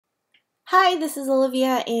Hi, this is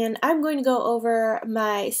Olivia, and I'm going to go over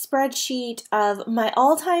my spreadsheet of my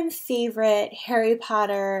all-time favorite Harry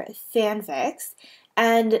Potter fanfics.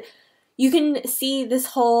 And you can see this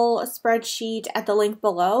whole spreadsheet at the link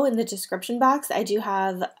below in the description box. I do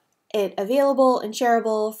have it available and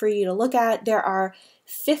shareable for you to look at. There are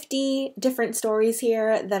 50 different stories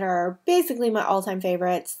here that are basically my all-time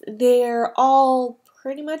favorites. They're all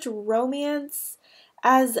pretty much romance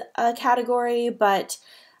as a category, but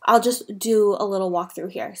I'll just do a little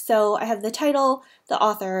walkthrough here. So I have the title, the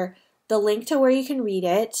author, the link to where you can read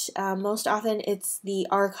it. Most often it's the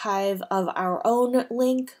archive of our own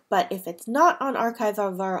link, but if it's not on archive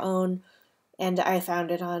of our own, and I found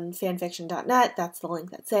it on fanfiction.net, that's the link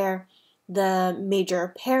that's there. The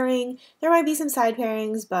major pairing, there might be some side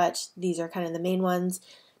pairings, but these are kind of the main ones.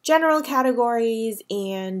 General categories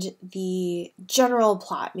and the general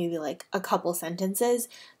plot, maybe like a couple sentences,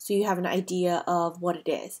 so you have an idea of what it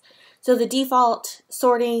is. So the default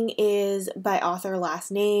sorting is by author last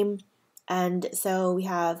name, and so we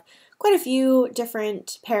have quite a few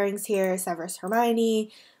different pairings here. Severus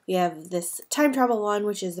Hermione, we have this time travel one,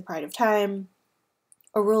 which is the Pride of Time,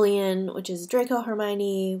 Aurelian, which is Draco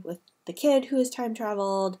Hermione with the kid who has time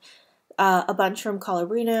traveled, a bunch from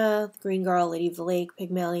Calabrina, Green Girl, Lady of the Lake,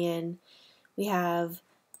 Pygmalion.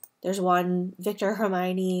 There's one, Victor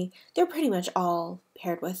Hermione. They're pretty much all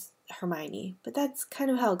paired with Hermione, but that's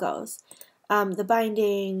kind of how it goes. The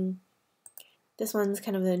Binding, this one's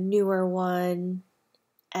kind of the newer one,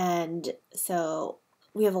 and so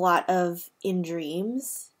we have a lot of In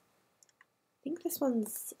Dreams. I think this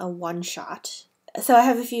one's a one-shot. So I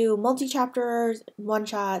have a few multi-chapters,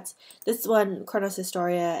 one-shots. This one, Chronos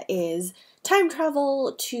Historia, is time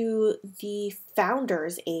travel to the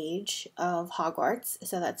founder's age of Hogwarts,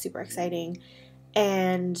 so that's super exciting.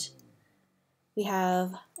 And we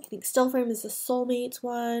have, I think Still Frame is the Soulmates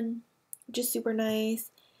one, which is super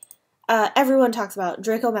nice. Everyone talks about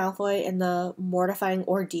Draco Malfoy and the mortifying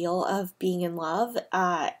ordeal of being in love.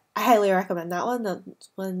 I highly recommend that one. That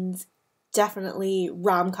one's definitely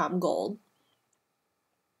rom-com gold.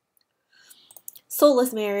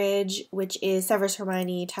 Soulless Marriage, which is Severus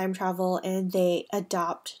Hermione, time travel, and they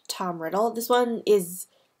adopt Tom Riddle. This one is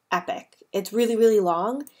epic. It's really, really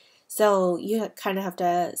long, so you kind of have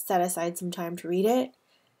to set aside some time to read it.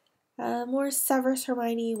 More Severus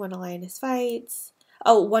Hermione, When a Lioness Fights.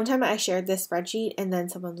 Oh, one time I shared this spreadsheet, and then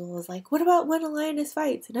someone was like, what about When a Lioness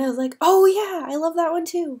Fights? And I was like, oh yeah, I love that one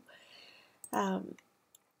too.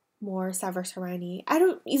 More Severus Hermione. I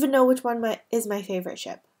don't even know which one is my favorite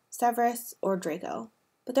ship. Severus or Draco,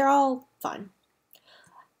 but they're all fun.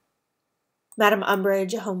 Madame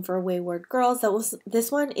Umbridge, Home for Wayward Girls.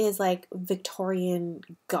 This one is like Victorian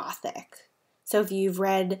Gothic. So if you've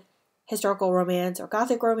read historical romance or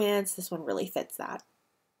Gothic romance, this one really fits that.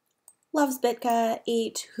 Loves Bitka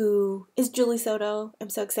 8, who is Julie Soto. I'm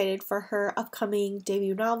so excited for her upcoming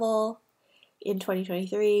debut novel in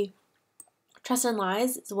 2023. Trust and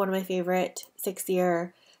Lies is one of my favorite 7th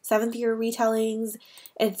year retellings.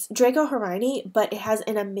 It's Draco Hermione, but it has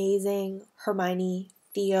an amazing Hermione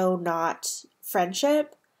Theo Knott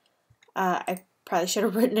friendship. I probably should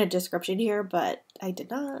have written a description here, but I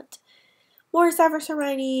did not. More Severus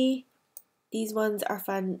Hermione. These ones are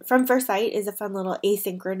fun. From First Sight is a fun little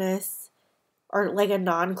asynchronous or like a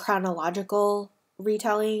non-chronological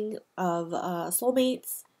retelling of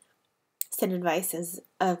Soulmates. Sin and Vice is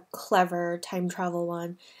a clever time travel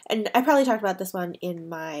one. And I probably talked about this one in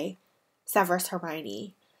my Severus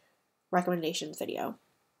Hermione recommendations video.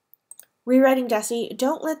 Rewriting Destiny.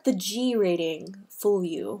 Don't let the G rating fool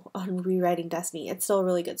you on Rewriting Destiny. It's still a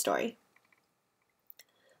really good story.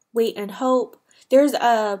 Wait and Hope. There's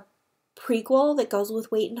a prequel that goes with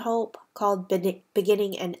Wait and Hope called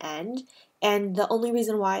Beginning and End. And the only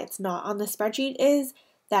reason why it's not on the spreadsheet is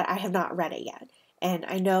that I have not read it yet. And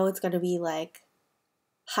I know it's going to be like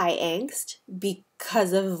high angst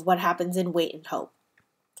because of what happens in Wait and Hope.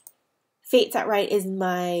 Fate Set Right is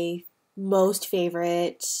my most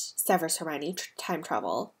favorite Severus Hermione time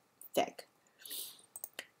travel fic.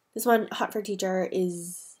 This one, Hot for Teacher,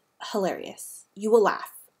 is hilarious. You will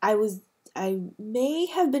laugh. I may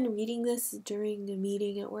have been reading this during a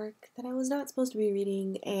meeting at work that I was not supposed to be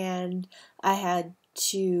reading, and I had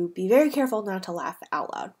to be very careful not to laugh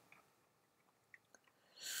out loud.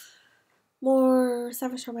 More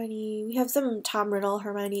Severus Hermione. We have some Tom Riddle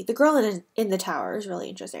Hermione. The Girl in the Tower is really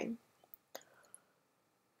interesting.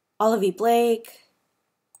 Olive E. Blake.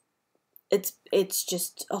 It's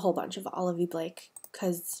just a whole bunch of Olive E. Blake.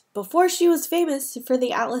 Because before she was famous for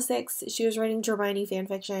the Atlas Six, she was writing Hermione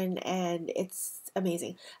fanfiction, and it's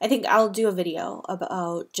amazing. I think I'll do a video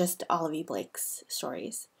about just Olive E. Blake's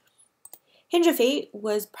stories. Hinge of Fate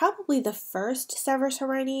was probably the first Severus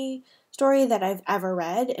Hermione story that I've ever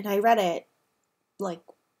read, and I read it like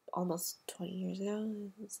almost 20 years ago.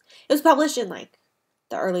 It was published in like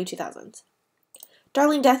the early 2000s.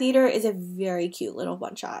 Darling Death Eater is a very cute little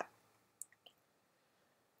one-shot.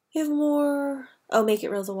 We have more. Oh, Make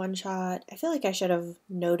It Real is a one-shot. I feel like I should have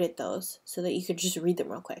noted those so that you could just read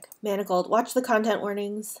them real quick. Manacled. Watch the content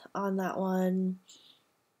warnings on that one.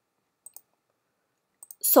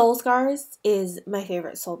 Soul Scars is my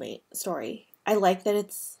favorite soulmate story. I like that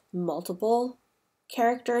it's multiple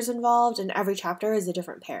characters involved and every chapter is a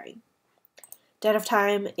different pairing. Dead of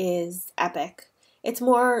Time is epic. It's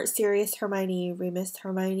more serious Hermione, Remus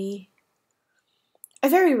Hermione. I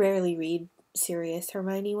very rarely read serious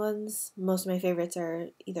Hermione ones. Most of my favorites are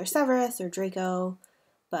either Severus or Draco,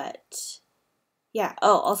 but yeah.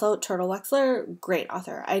 Oh, also Turtle Wexler, great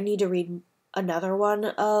author. I need to read another one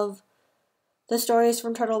of the stories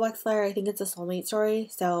from Turtle Wexler. I think it's a soulmate story,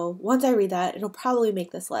 so once I read that, it'll probably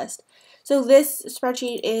make this list. So this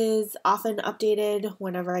spreadsheet is often updated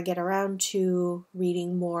whenever I get around to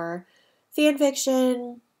reading more fan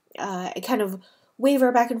fiction. I kind of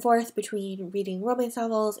waver back and forth between reading romance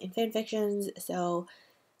novels and fan fictions, so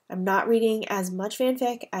I'm not reading as much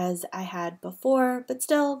fanfic as I had before, but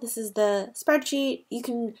still, this is the spreadsheet. You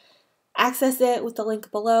can access it with the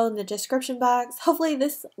link below in the description box. Hopefully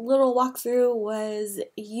this little walkthrough was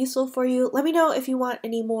useful for you. Let me know if you want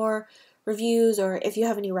any more reviews or if you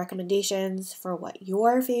have any recommendations for what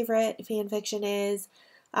your favorite fan fiction is.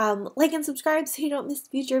 Like and subscribe so you don't miss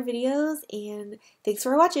future videos, and thanks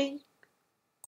for watching!